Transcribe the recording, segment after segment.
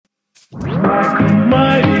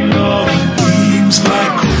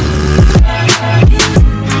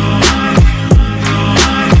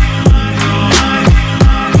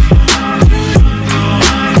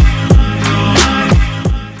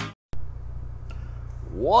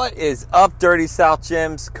What is up, Dirty South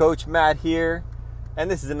Gyms? Coach Matt here,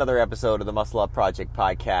 and this is another episode of the Muscle Up Project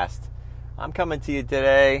podcast. I'm coming to you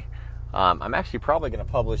today. I'm actually probably going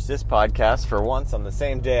to publish this podcast for once on the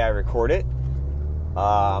same day I record it.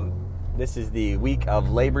 This is the week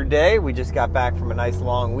of Labor Day. We just got back from a nice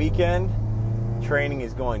long weekend. Training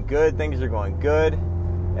is going good. Things are going good.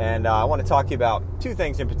 And I want to talk to you about two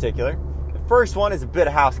things in particular. The first one is a bit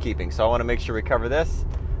of housekeeping, so I want to make sure we cover this.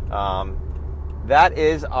 That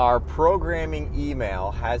is our programming email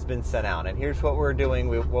has been sent out. And here's what we're doing,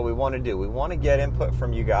 what we want to do. We want to get input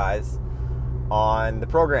from you guys on the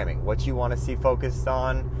programming, what you want to see focused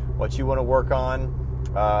on, what you want to work on,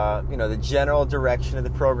 the general direction of the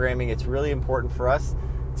programming. It's really important for us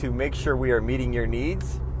to make sure we are meeting your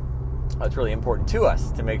needs. It's really important to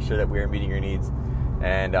us to make sure that we are meeting your needs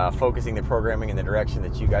and focusing the programming in the direction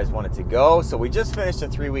that you guys want it to go. So we just finished a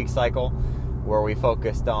 3-week cycle where we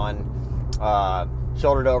focused on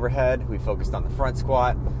shoulder to overhead. We focused on the front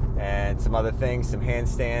squat and some other things, some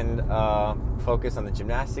handstand focus on the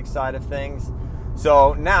gymnastics side of things.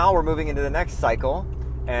 So now we're moving into the next cycle,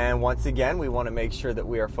 and once again we want to make sure that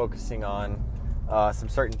we are focusing on some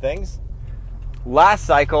certain things. Last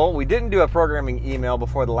cycle we didn't do a programming email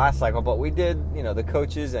before the last cycle, but we did, the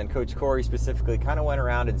coaches and Coach Corey specifically kind of went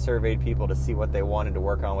around and surveyed people to see what they wanted to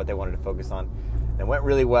work on, what they wanted to focus on. It went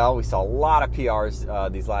really well. We saw a lot of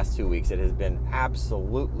PRs these last 2 weeks. It has been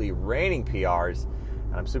absolutely raining PRs,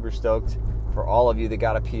 and I'm super stoked for all of you that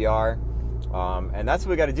got a PR. And that's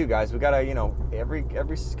what we got to do, guys. We got to, every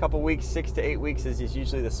couple weeks, 6 to 8 weeks is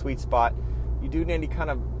usually the sweet spot. You do need to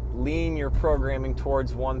kind of lean your programming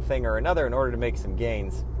towards one thing or another in order to make some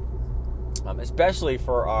gains, especially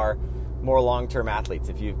for our more long-term athletes.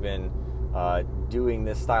 If you've been doing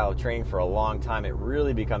this style of training for a long time, it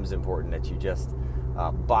really becomes important that you just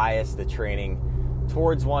bias the training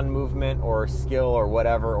towards one movement or skill or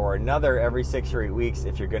whatever or another every 6 or 8 weeks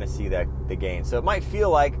if you're going to see the gain. So it might feel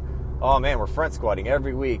like, oh man, we're front squatting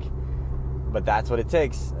every week, but that's what it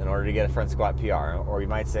takes in order to get a front squat PR. Or you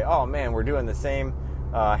might say, oh man, we're doing the same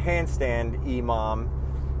handstand EMOM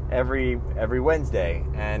every Wednesday,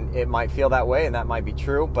 and it might feel that way, and that might be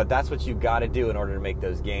true, but that's what you got to do in order to make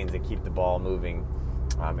those gains and keep the ball moving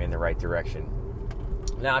in the right direction.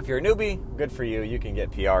 Now, if you're a newbie, good for you. You can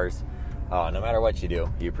get PRs no matter what you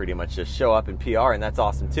do. You pretty much just show up in PR, and that's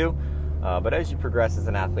awesome too. But as you progress as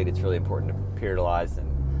an athlete, it's really important to periodize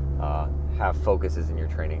and have focuses in your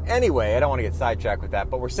training. Anyway, I don't want to get sidetracked with that,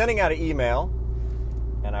 but we're sending out an email,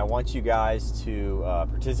 and I want you guys to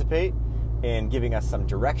participate in giving us some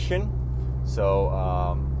direction. So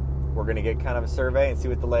we're going to get kind of a survey and see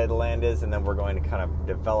what the lay of the land is, and then we're going to kind of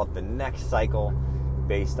develop the next cycle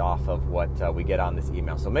based off of what we get on this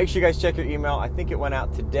email. So make sure you guys check your email. I think it went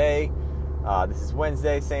out today. This is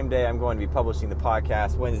Wednesday, same day I'm going to be publishing the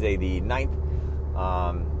podcast, Wednesday the 9th.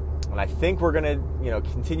 And I think we're going to,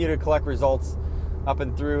 continue to collect results up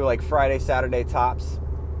and through like Friday, Saturday tops.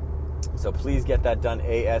 So please get that done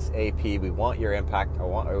ASAP. We want your input.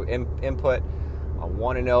 I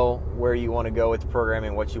want to know where you want to go with the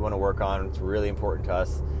programming, what you want to work on. It's really important to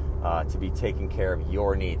us to be taking care of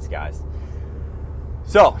your needs, guys.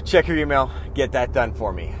 So check your email, get that done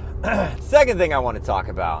for me. Second thing I want to talk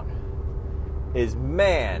about is,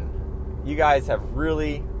 man, you guys have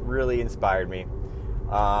really, really inspired me.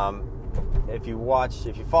 If you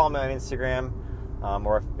follow me on Instagram,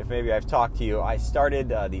 or if maybe I've talked to you, I started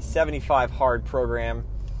the 75 Hard program.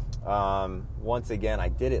 Once again, I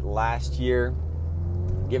did it last year,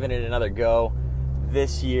 giving it another go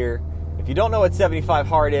this year. If you don't know what 75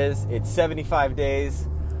 Hard is, it's 75 days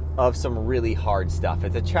of some really hard stuff.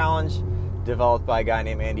 It's a challenge developed by a guy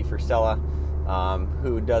named Andy Frisella,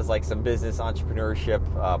 who does like some business entrepreneurship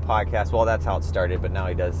podcasts. Well, that's how it started, but now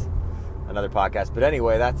he does another podcast. But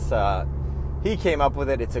anyway, he came up with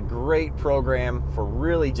it. It's a great program for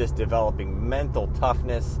really just developing mental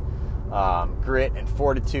toughness, grit, and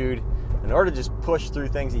fortitude in order to just push through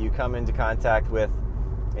things that you come into contact with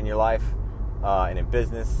in your life and in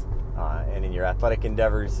business and in your athletic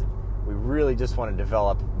endeavors. We really just want to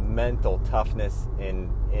develop mental toughness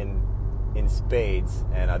in spades,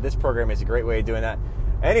 and this program is a great way of doing that.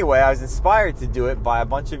 Anyway, I was inspired to do it by a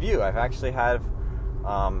bunch of you. I've actually had,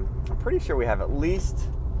 I'm pretty sure we have at least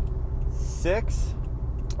 6,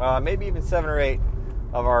 maybe even 7 or 8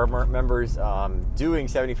 of our members doing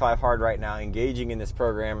 75 Hard right now, engaging in this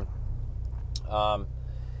program.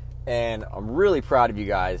 And I'm really proud of you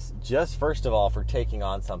guys, just first of all, for taking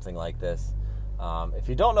on something like this. If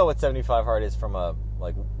you don't know what 75 Hard is from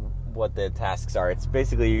what the tasks are, it's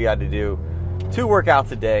basically you got to do 2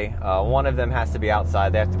 workouts a day. One of them has to be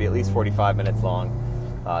outside. They have to be at least 45 minutes long.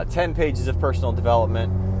 10 pages of personal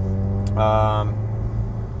development,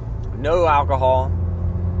 no alcohol,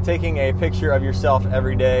 taking a picture of yourself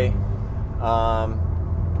every day,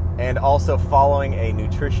 and also following a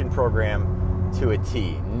nutrition program to a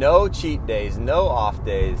T. No cheat days, no off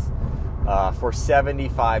days, for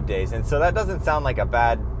 75 days. And so that doesn't sound like a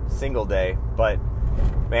bad single day, but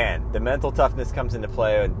man, the mental toughness comes into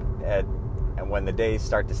play and when the days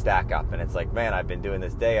start to stack up, and it's like, man, I've been doing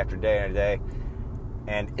this day after day after day,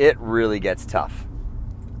 and it really gets tough.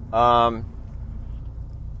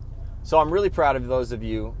 So I'm really proud of those of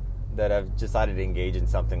you that have decided to engage in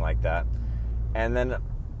something like that. And then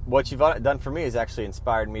what you've done for me has actually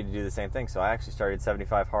inspired me to do the same thing. So I actually started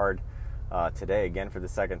 75 Hard today, again for the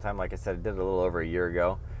second time. Like I said, I did it a little over a year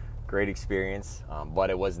ago. Great experience, but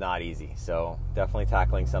it was not easy. So definitely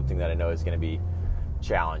tackling something that I know is going to be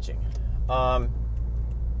challenging. To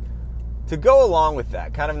go along with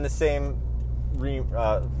that, kind of in the same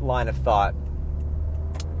line of thought,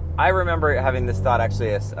 I remember having this thought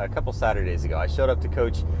actually a couple Saturdays ago. I showed up to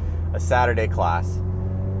coach a Saturday class,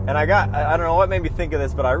 and I don't know what made me think of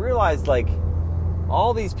this, but I realized, like,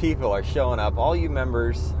 all these people are showing up, all you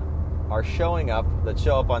members are showing up that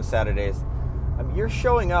show up on Saturdays. I mean, you're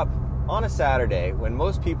showing up on a Saturday when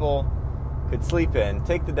most people could sleep in,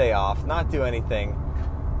 take the day off, not do anything.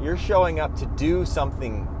 You're showing up to do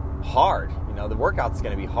something hard. You know, the workout's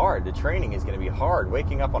going to be hard. The training is going to be hard.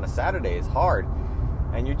 Waking up on a Saturday is hard.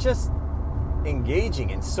 And you're just engaging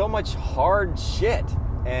in so much hard shit.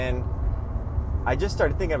 And I just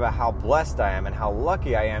started thinking about how blessed I am and how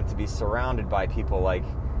lucky I am to be surrounded by people like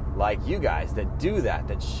you guys that do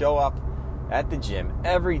that show up at the gym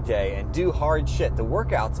every day and do hard shit. The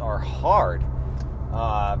workouts are hard.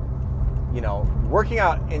 Working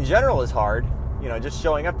out in general is hard. Just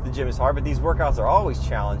showing up to the gym is hard, but these workouts are always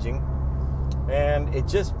challenging. And it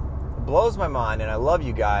just blows my mind, and I love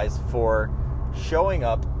you guys for showing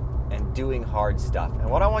up and doing hard stuff. And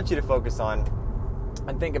what I want you to focus on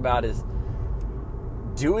and think about is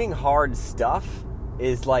doing hard stuff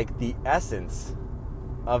is like the essence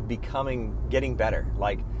of getting better.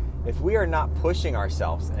 Like, if we are not pushing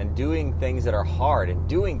ourselves and doing things that are hard and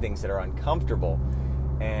doing things that are uncomfortable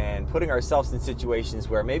and putting ourselves in situations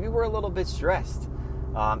where maybe we're a little bit stressed,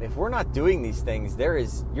 if we're not doing these things,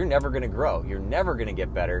 you're never going to grow. You're never going to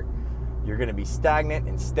get better. You're going to be stagnant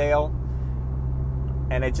and stale.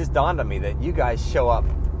 And it just dawned on me that you guys show up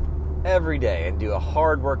every day and do a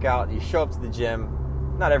hard workout. You show up to the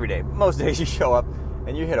gym, not every day, but most days you show up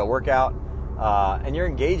and you hit a workout, and you're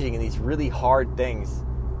engaging in these really hard things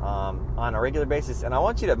on a regular basis. And I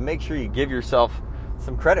want you to make sure you give yourself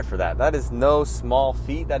some credit for that. That is no small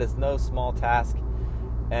feat. That is no small task.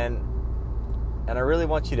 And I really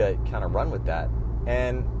want you to kind of run with that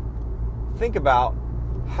and think about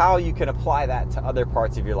how you can apply that to other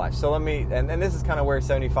parts of your life. So and this is kind of where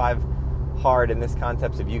 75 Hard and this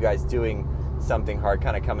concept of you guys doing something hard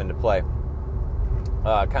kind of come into play,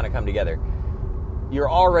 kind of come together. You're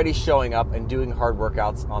already showing up and doing hard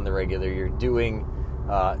workouts on the regular. You're doing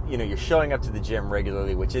you're showing up to the gym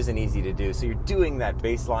regularly, which isn't easy to do. So you're doing that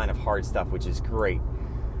baseline of hard stuff, which is great.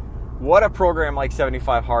 What a program like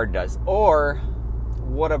 75 Hard does, or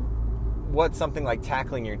what something like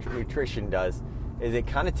tackling your nutrition does, is it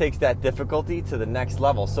kind of takes that difficulty to the next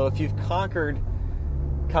level. So if you've conquered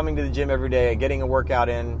coming to the gym every day and getting a workout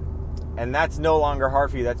in, and that's no longer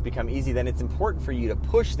hard for you, that's become easy, then it's important for you to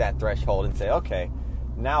push that threshold and say, okay,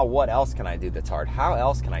 now what else can I do that's hard? How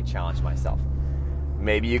else can I challenge myself?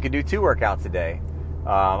 Maybe you could do 2 workouts a day.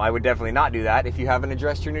 I would definitely not do that if you haven't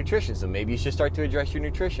addressed your nutrition. So maybe you should start to address your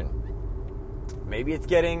nutrition. Maybe it's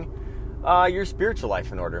getting your spiritual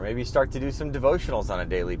life in order. Maybe you start to do some devotionals on a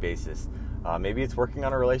daily basis. Maybe it's working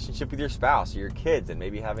on a relationship with your spouse or your kids, and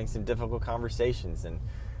maybe having some difficult conversations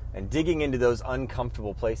and digging into those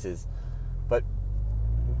uncomfortable places. But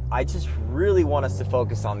I just really want us to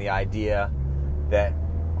focus on the idea that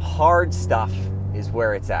hard stuff is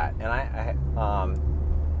where it's at. And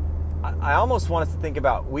I almost want us to think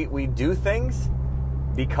about, we do things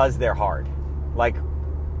because they're hard. Like,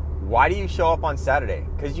 why do you show up on Saturday?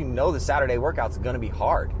 Because you know the Saturday workout's going to be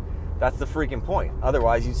hard. That's the freaking point.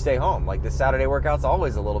 Otherwise, you'd stay home. Like, the Saturday workout's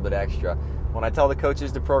always a little bit extra. When I tell the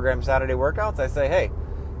coaches to program Saturday workouts, I say, hey,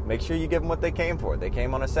 make sure you give them what they came for. They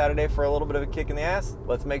came on a Saturday for a little bit of a kick in the ass.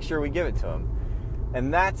 Let's make sure we give it to them.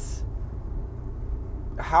 And that's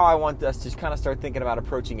how I want us to kind of start thinking about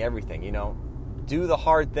approaching everything. Do the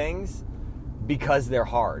hard things because they're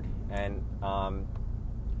hard. And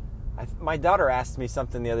my daughter asked me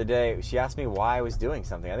something the other day. She asked me why I was doing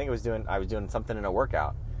something. I think I was doing something in a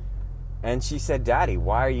workout. And she said, Daddy,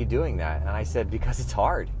 why are you doing that? And I said, because it's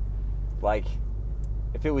hard. Like,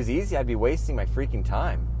 if it was easy, I'd be wasting my freaking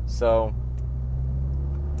time. So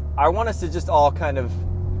I want us to just all kind of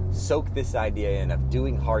soak this idea in of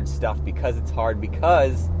doing hard stuff because it's hard,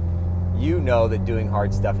 because you know that doing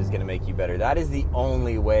hard stuff is going to make you better. That is the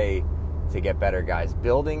only way to get better, guys.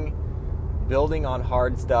 Building on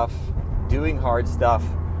hard stuff, doing hard stuff,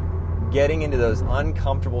 getting into those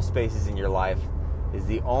uncomfortable spaces in your life is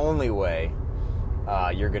the only way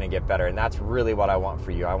you're going to get better. And that's really what I want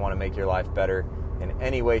for you. I want to make your life better in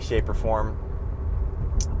any way, shape, or form.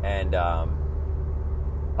 And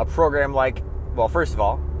a program like, well, first of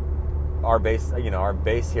all, our base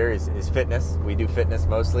here is fitness. We do fitness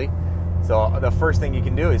mostly. So the first thing you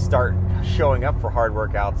can do is start showing up for hard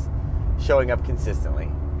workouts, showing up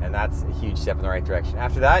consistently. And that's a huge step in the right direction.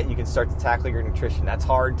 After that, you can start to tackle your nutrition. That's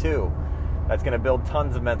hard too. That's going to build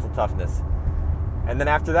tons of mental toughness. And then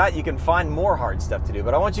after that, you can find more hard stuff to do.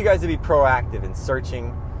 But I want you guys to be proactive in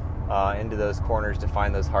searching into those corners to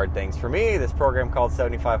find those hard things. For me, this program called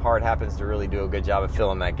 75 Hard happens to really do a good job of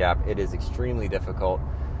filling that gap. It is extremely difficult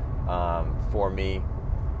for me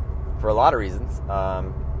for a lot of reasons.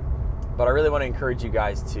 But I really want to encourage you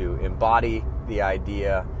guys to embody the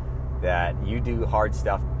idea that you do hard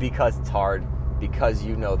stuff because it's hard, because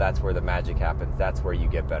you know that's where the magic happens. That's where you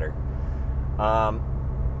get better.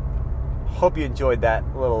 Hope you enjoyed that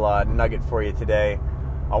little nugget for you today.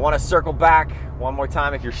 I want to circle back one more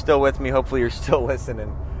time. If you're still with me, hopefully you're still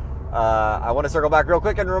listening. I want to circle back real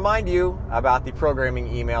quick and remind you about the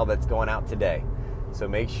programming email that's going out today. So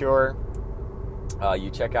make sure you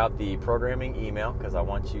check out the programming email, because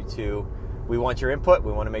we want your input.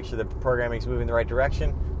 We want to make sure the programming is moving in the right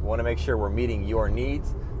direction. We want to make sure we're meeting your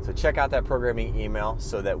needs. So check out that programming email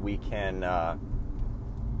so that we can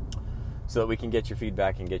get your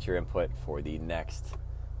feedback and get your input for the next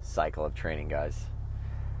cycle of training, guys.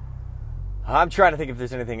 I'm trying to think if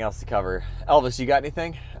there's anything else to cover. Elvis, you got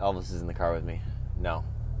anything? Elvis is in the car with me. No,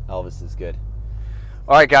 Elvis is good.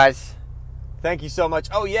 All right, guys. Thank you so much.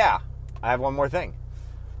 Oh, yeah. I have one more thing.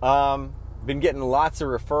 Been getting lots of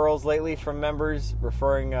referrals lately from members,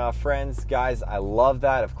 referring friends. Guys, I love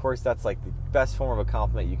that. Of course, that's like the best form of a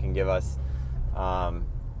compliment you can give us,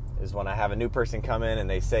 is when I have a new person come in and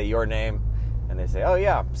they say your name, and they say, oh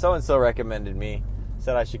yeah, so-and-so recommended me,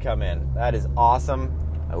 said I should come in. That is awesome.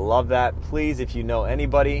 I love that. Please, if you know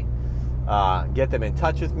anybody, get them in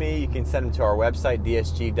touch with me. You can send them to our website,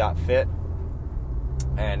 dsg.fit.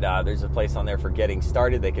 And there's a place on there for getting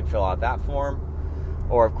started. They can fill out that form.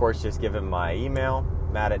 Or, of course, just give them my email,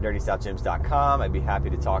 matt@dirtysouthgyms.com. I'd be happy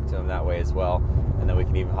to talk to them that way as well. And then we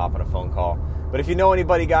can even hop on a phone call. But if you know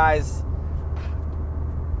anybody, guys,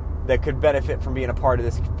 that could benefit from being a part of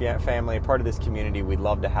this family, a part of this community, we'd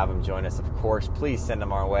love to have them join us, of course. Please send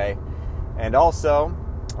them our way. And also,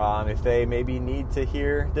 if they maybe need to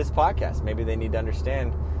hear this podcast, maybe they need to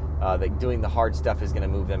understand that doing the hard stuff is going to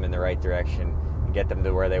move them in the right direction and get them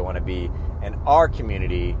to where they want to be. And our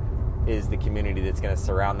community is the community that's going to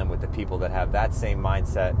surround them with the people that have that same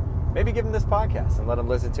mindset. Maybe give them this podcast and let them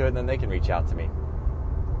listen to it, and then they can reach out to me.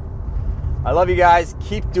 I love you guys.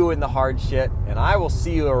 Keep doing the hard shit, and I will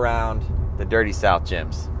see you around the Dirty South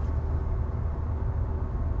gyms.